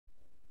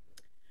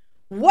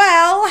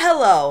Well,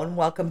 hello and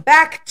welcome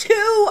back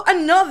to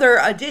another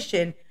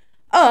edition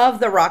of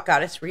the Rock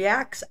Goddess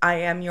Reacts. I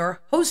am your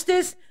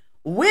hostess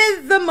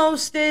with the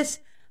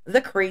mostest,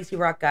 the crazy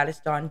Rock Goddess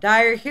Dawn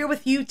Dyer, here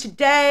with you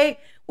today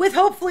with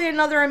hopefully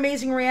another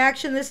amazing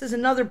reaction. This is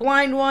another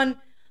blind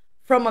one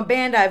from a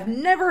band I've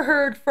never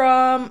heard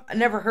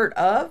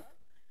of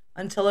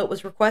until it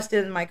was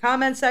requested in my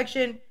comment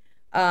section.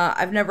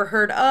 I've never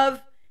heard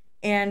of,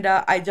 and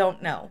I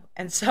don't know.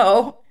 And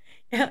so,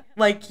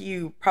 like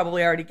you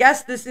probably already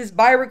guessed, this is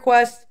by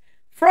request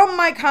from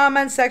my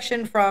comment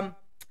section from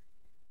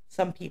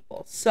some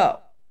people.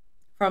 So,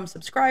 from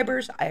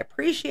subscribers, I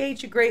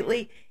appreciate you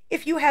greatly.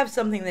 If you have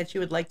something that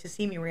you would like to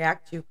see me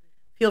react to,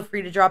 feel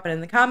free to drop it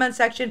in the comment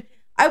section.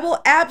 I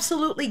will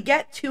absolutely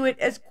get to it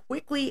as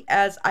quickly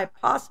as I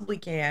possibly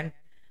can.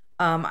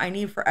 I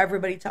need for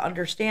everybody to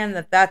understand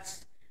that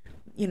that's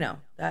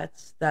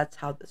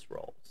how this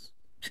rolls.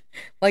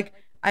 Like,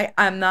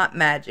 I'm not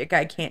magic.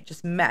 I can't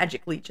just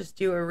magically just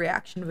do a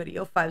reaction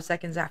video 5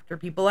 seconds after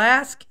people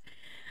ask,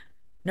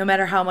 no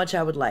matter how much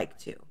I would like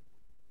to.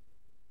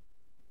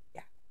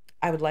 Yeah,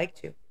 I would like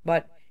to,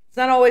 but it's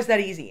not always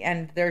that easy.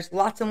 And there's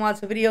lots and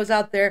lots of videos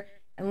out there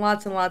and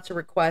lots of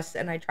requests,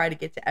 and I try to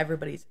get to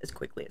everybody's as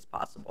quickly as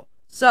possible.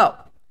 So,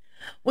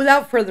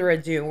 without further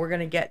ado, we're going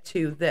to get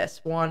to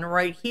this one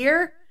right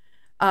here.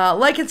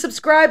 Like and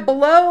subscribe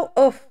below.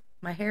 Oh,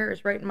 my hair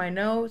is right in my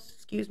nose.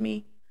 Excuse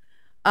me.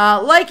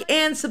 Like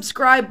and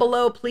subscribe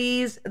below,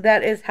 please.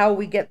 That is how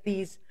we get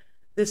this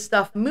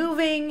stuff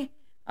moving.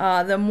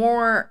 The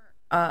more,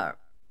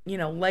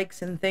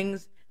 likes and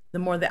things, the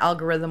more the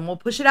algorithm will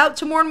push it out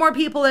to more and more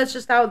people. That's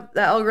just how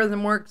the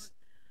algorithm works.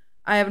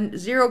 I have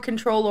zero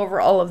control over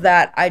all of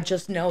that. I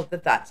just know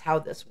that that's how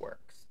this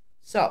works.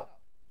 So,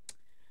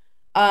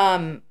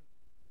 we're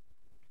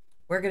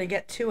going to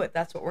get to it.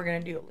 That's what we're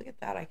going to do. Look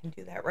at that. I can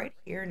do that right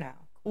here now.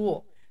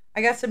 Cool.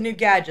 I got some new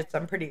gadgets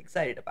I'm pretty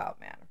excited about,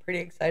 man. I'm pretty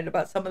excited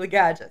about some of the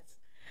gadgets.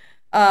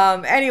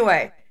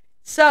 Anyway,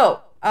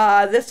 so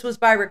this was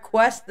by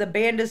request. The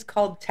band is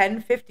called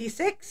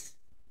 1056.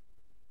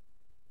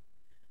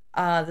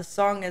 The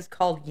song is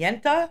called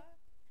Yenta.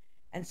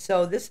 And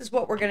so this is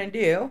what we're going to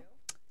do.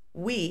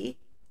 We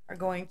are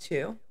going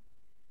to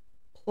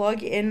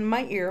plug in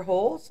my ear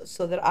holes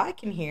so that I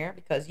can hear,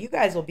 because you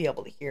guys will be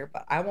able to hear,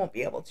 but I won't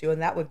be able to,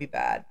 and that would be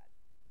bad.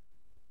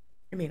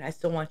 I mean, I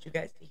still want you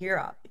guys to hear,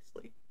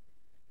 obviously.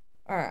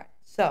 All right,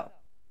 so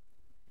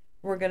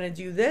we're going to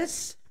do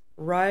this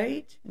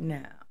right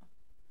now.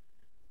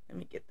 Let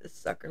me get this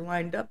sucker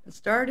lined up and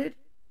started.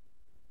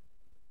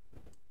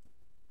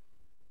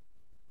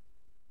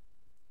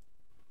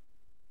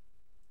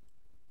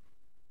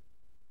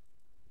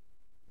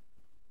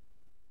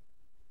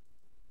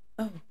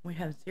 Oh, we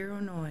have zero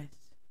noise.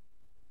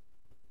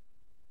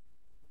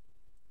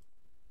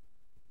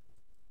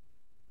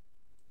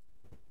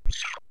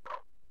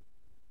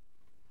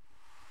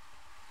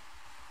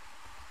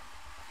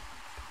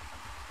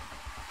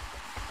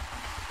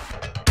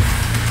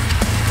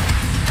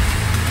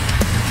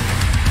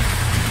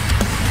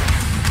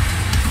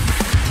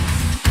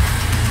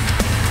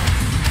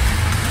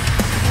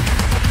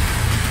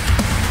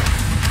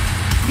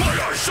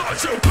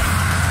 Such a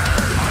bad,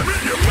 I'm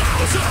in your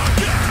mouth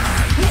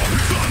again.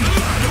 Walking from the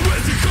ladder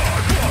with the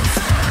cardboard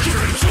friends.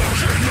 You're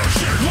talking your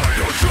shit while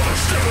your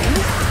trust still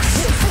works.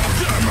 Well, fuck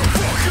them and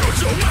fuck you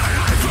till my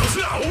life feels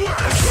no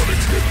worse. I'm trying to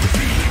take the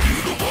feeling you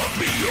don't want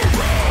me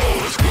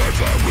around. It's quite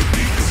fine with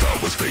me cause I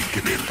was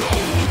faking it the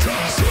whole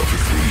time.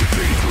 Surfing through your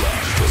fake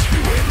lies. Trust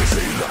me when they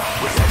say that I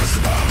was promised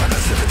to bomb, and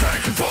I said that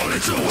I can fall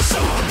into a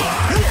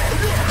sunlight.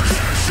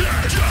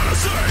 Shit, gotta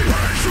say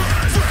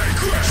hatred,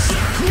 fake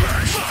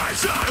secret, my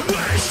time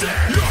wasted.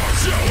 You're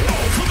too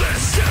old for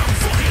this damn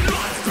fucking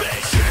life,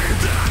 bitch. Keep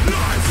that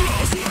life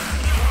lost.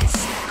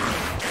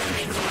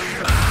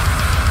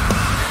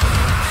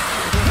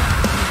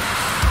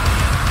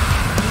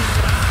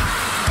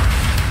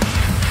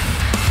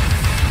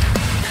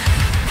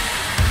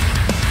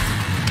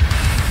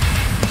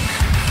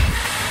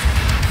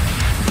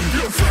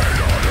 You feed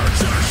on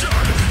attention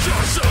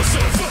just to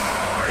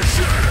survive.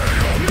 Shit in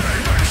your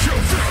name makes you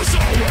feel so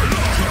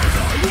alive.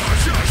 I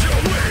watch as you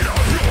lead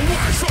up your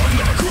way from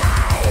the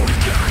ground.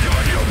 Get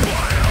on your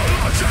body,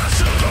 attached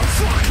to the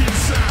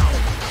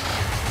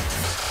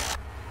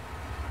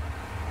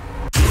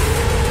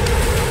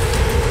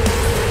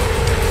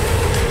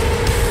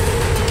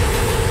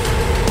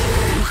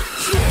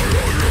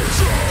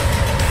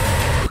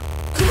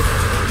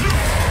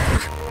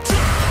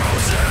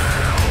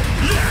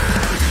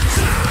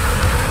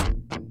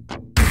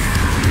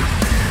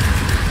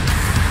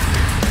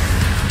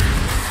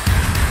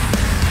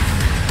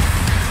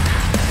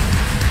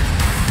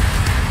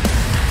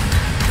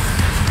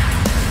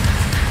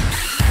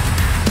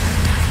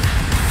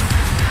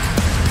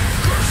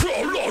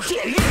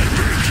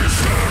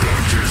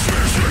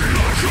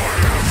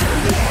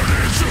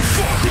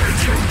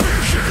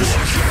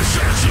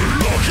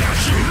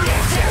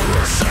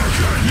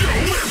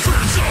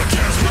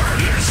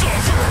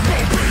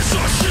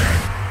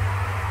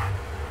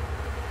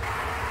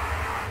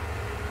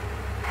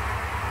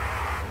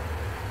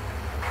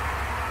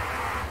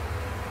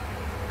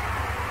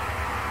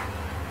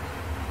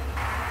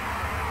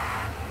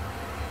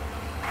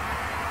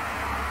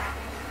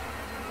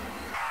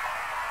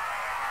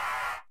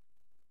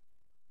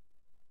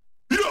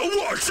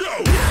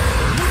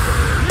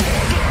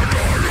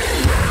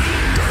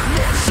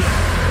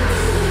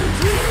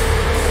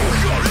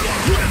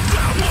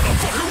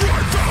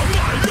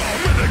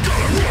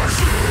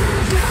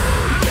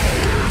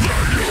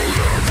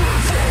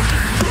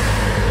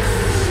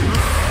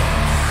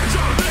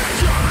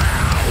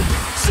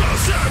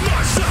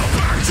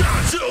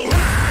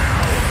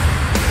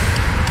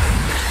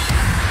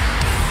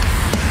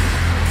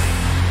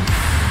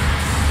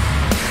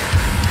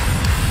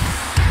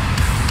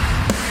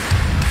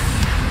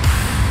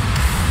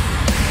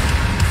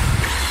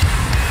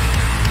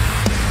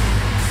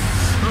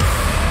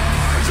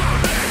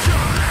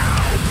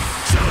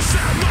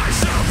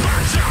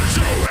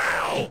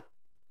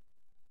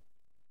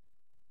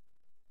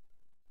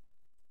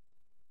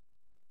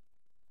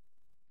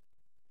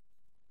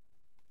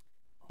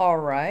All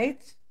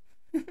right.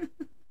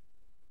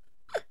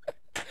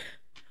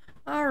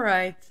 All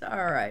right.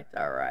 All right.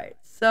 All right.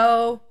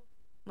 So,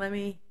 let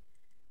me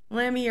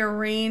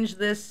arrange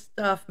this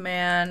stuff,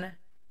 man.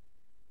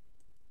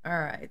 All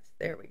right.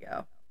 There we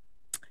go.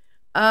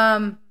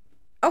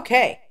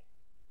 Okay.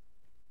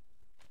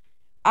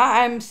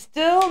 I'm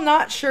still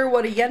not sure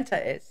what a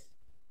Yenta is.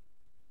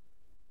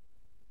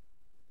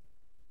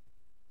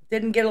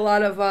 Didn't get a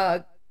lot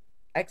of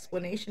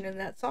explanation in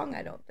that song,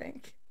 I don't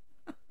think.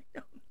 I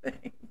don't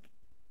think.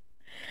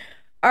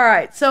 All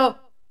right, so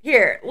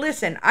here,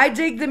 listen, I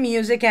dig the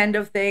music end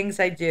of things,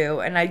 I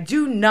do, and I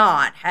do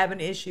not have an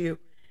issue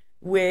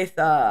with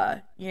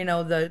the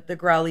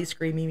growly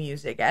screamy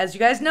music, as you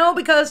guys know,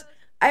 because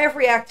I have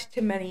reacted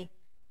to many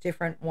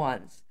different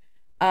ones.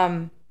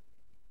 I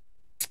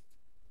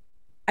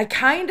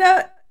kind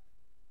of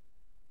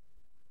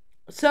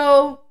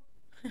so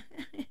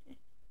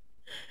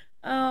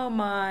oh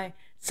my,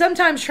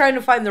 sometimes trying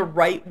to find the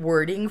right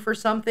wording for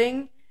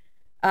something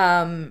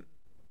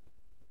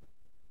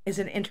is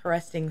an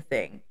interesting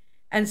thing.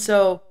 And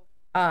so,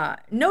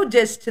 no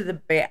diss to the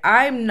band.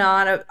 I'm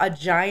not a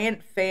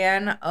giant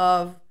fan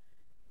of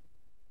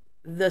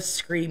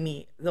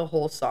the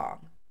whole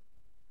song.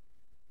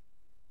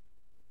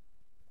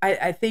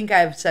 I think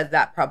I've said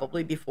that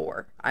probably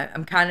before.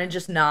 I'm kind of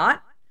just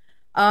not.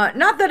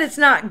 Not that it's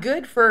not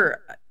good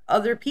for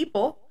other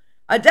people.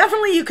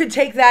 Definitely you could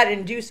take that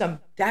and do some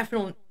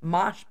definite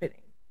mosh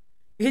pitting.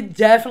 You could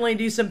definitely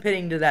do some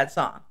pitting to that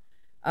song.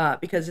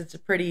 Because it's a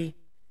pretty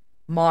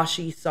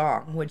moshy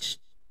song, which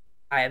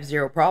I have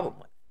zero problem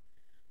with.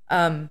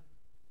 I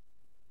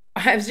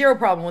have zero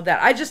problem with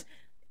that.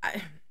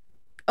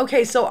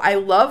 Okay, so I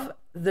love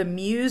the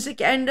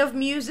music end of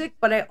music,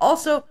 but I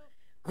also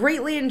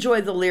greatly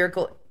enjoy the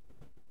lyrical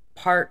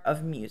part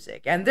of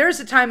music. And there's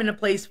a time and a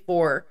place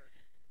for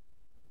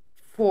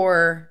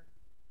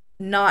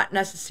not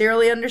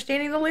necessarily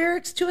understanding the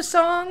lyrics to a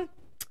song,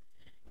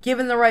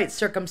 given the right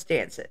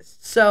circumstances.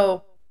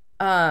 So,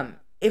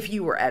 if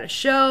you were at a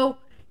show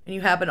and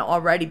you happen to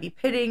already be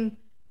pitting,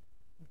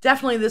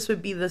 definitely this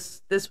would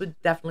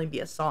definitely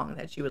be a song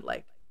that you would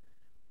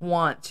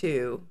want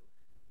to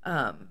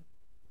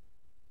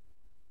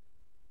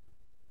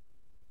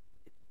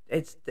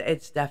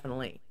it's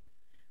definitely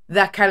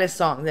that kind of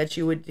song that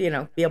you would,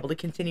 be able to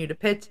continue to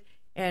pit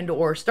and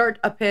or start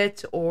a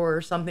pit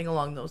or something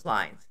along those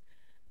lines.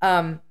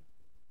 But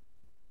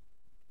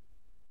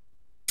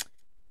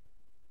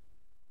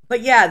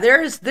yeah,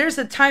 there's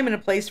a time and a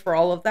place for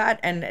all of that,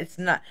 and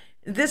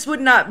this would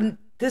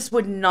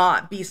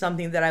not be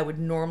something that I would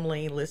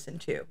normally listen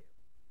to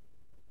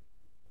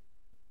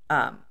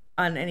on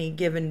any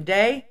given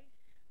day.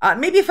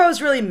 Maybe if I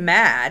was really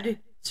mad,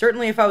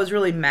 certainly if I was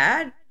really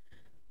mad,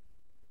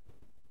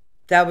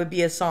 that would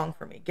be a song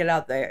for me. Get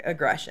out the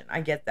aggression. I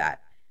get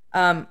that.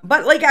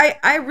 But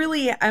I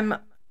really am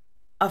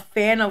a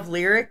fan of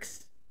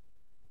lyrics.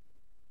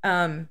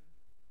 And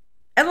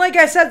like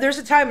I said, there's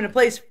a time and a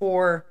place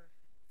for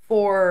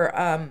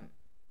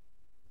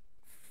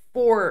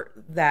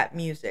that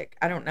music.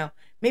 I don't know.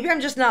 Maybe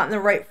I'm just not in the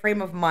right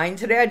frame of mind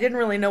today. I didn't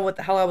really know what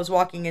the hell I was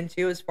walking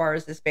into as far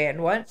as this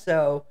band went.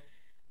 So,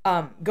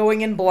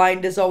 going in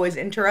blind is always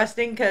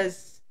interesting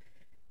because,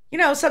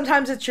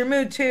 sometimes it's your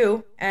mood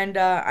too. And,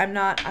 I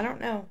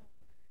don't know.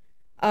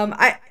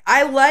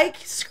 I like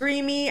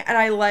screamy and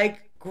I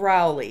like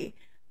growly.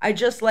 I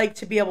just like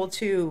to be able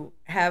to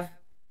have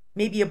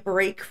maybe a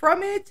break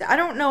from it. I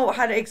don't know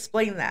how to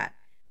explain that.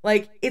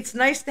 It's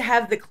nice to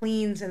have the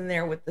cleans in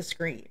there with the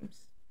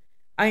screams.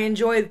 I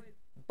enjoy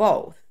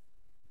both.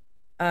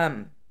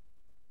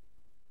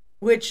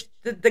 Which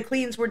the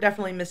cleans were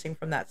definitely missing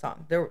from that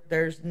song.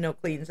 There's no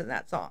cleans in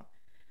that song.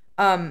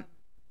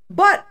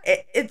 But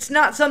it's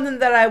not something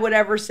that I would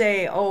ever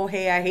say, oh,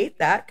 hey, I hate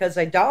that, because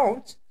I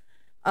don't.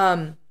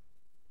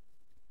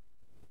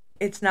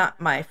 It's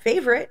not my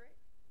favorite.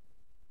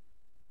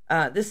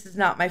 This is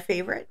not my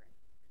favorite.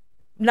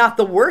 Not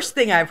the worst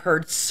thing I've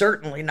heard.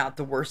 Certainly not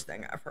the worst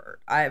thing I've heard.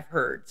 I've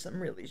heard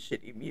some really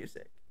shitty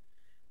music.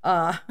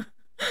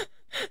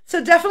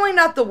 So definitely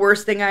not the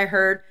worst thing I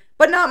heard,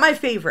 but not my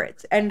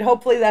favorite. And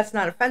hopefully that's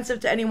not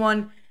offensive to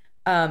anyone.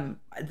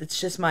 It's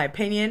just my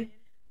opinion.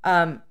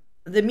 The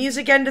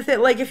music end of it,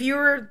 if you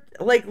were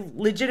like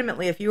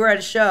legitimately, if you were at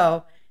a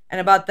show and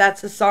about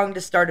that's a song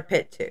to start a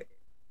pit to.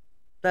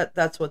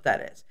 That's what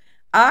that is.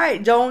 I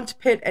don't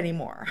pit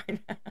anymore.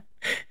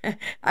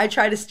 I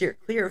try to steer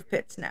clear of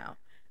pits now,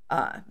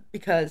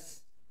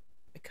 because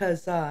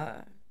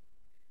I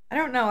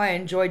don't know. I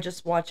enjoy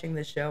just watching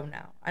the show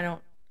now. I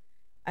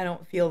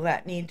don't feel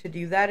that need to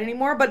do that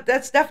anymore. But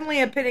that's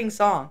definitely a pitting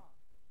song.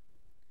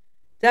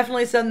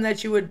 Definitely something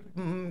that you would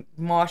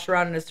mosh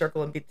around in a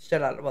circle and beat the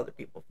shit out of other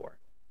people for.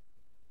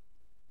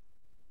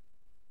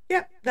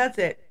 Yep, that's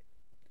it.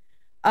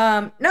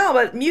 No,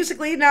 but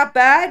musically not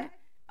bad.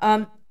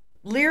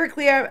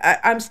 Lyrically,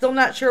 I'm still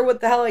not sure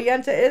what the hell a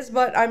Yenta is,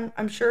 but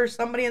I'm sure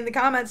somebody in the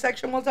comment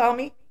section will tell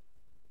me.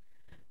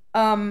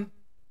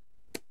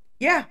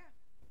 Yeah.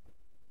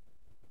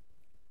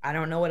 I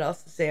don't know what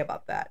else to say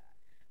about that.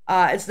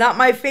 It's not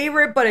my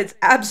favorite, but it's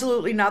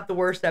absolutely not the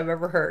worst I've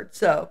ever heard.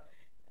 So,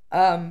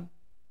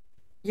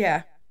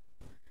 yeah.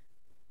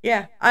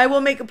 Yeah. I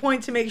will make a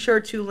point to make sure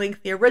to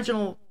link the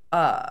original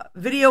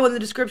video in the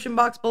description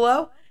box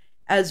below,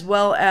 as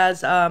well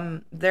as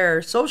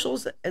their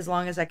socials, as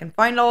long as I can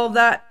find all of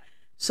that,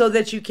 so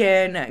that you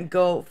can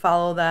go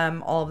follow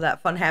them, all of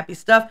that fun, happy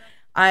stuff.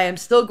 I am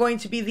still going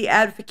to be the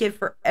advocate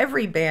for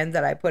every band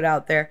that I put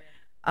out there.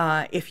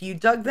 If you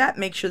dug that,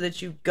 make sure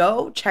that you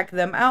go check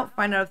them out,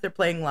 find out if they're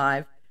playing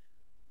live,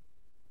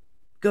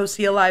 go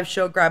see a live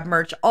show, grab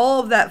merch,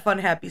 all of that fun,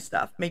 happy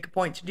stuff. Make a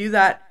point to do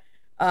that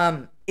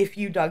if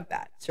you dug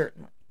that,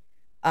 certainly.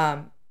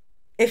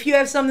 If you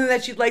have something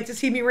that you'd like to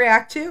see me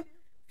react to,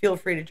 feel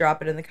free to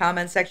drop it in the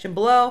comment section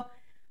below.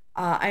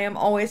 I am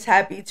always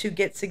happy to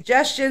get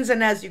suggestions,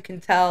 and as you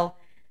can tell,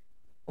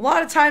 a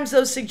lot of times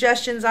those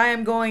suggestions I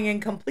am going in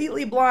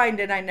completely blind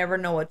and I never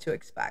know what to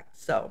expect.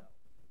 So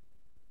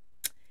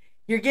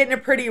you're getting a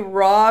pretty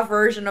raw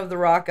version of the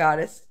Rock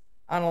Goddess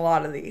on a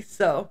lot of these.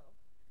 So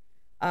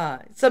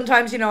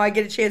sometimes, I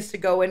get a chance to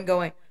go in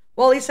going,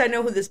 well, at least I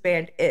know who this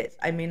band is.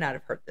 I may not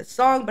have heard this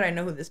song, but I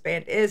know who this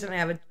band is, and I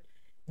have a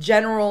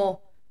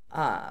general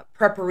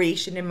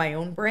preparation in my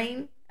own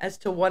brain as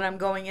to what I'm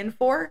going in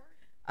for.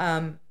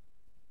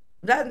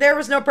 There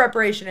was no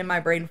preparation in my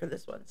brain for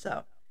this one,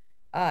 so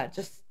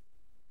just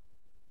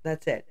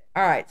that's it.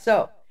 All right,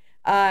 so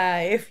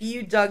if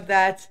you dug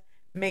that,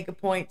 make a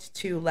point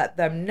to let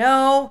them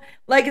know.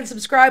 Like and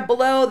subscribe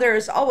below.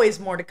 There's always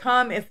more to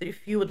come.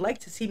 If you would like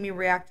to see me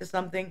react to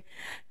something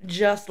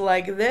just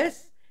like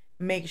this,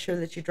 make sure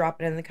that you drop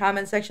it in the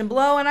comment section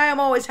below, and I am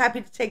always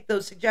happy to take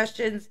those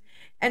suggestions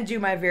and do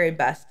my very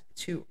best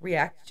to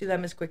react to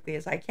them as quickly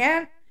as I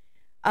can.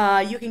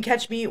 You can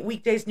catch me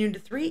weekdays noon to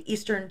 3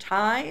 Eastern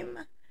Time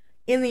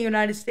in the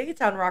United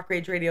States on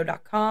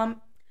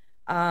rockrageradio.com.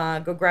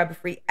 Go grab a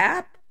free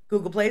app,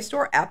 Google Play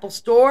Store, Apple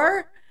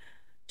Store.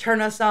 Turn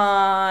us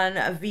on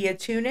via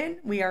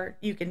TuneIn.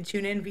 You can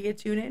tune in via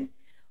TuneIn,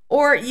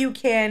 or you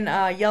can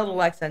yell at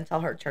Alexa and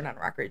tell her to turn on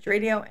Rock Rage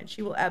Radio, and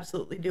she will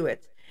absolutely do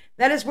it.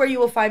 That is where you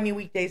will find me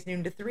weekdays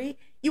noon to 3.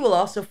 You will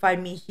also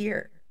find me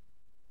here,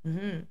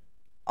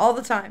 all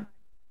the time.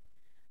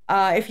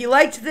 If you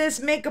liked this,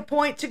 make a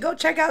point to go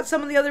check out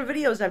some of the other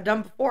videos I've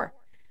done before.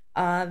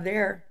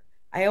 I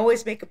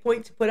always make a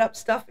point to put up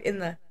stuff in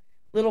the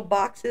little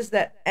boxes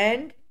that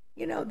end,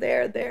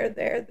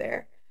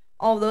 there.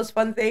 All of those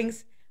fun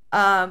things.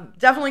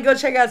 Definitely go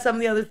check out some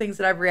of the other things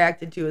that I've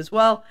reacted to as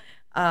well.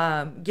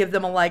 Give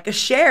them a like, a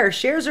share.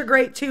 Shares are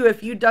great too.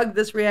 If you dug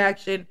this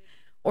reaction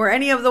or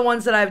any of the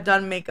ones that I've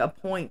done, make a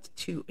point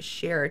to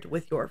share it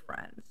with your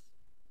friends.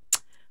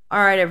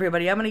 All right,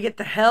 everybody, I'm going to get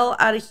the hell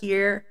out of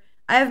here.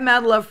 I have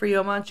mad love for you.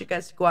 I want you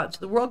guys to go out into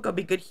the world, go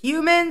be good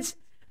humans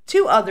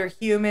to other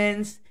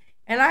humans,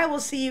 and I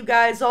will see you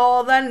guys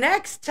all the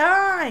next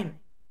time.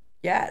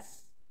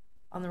 Yes,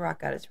 on the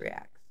Rock Goddess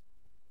React.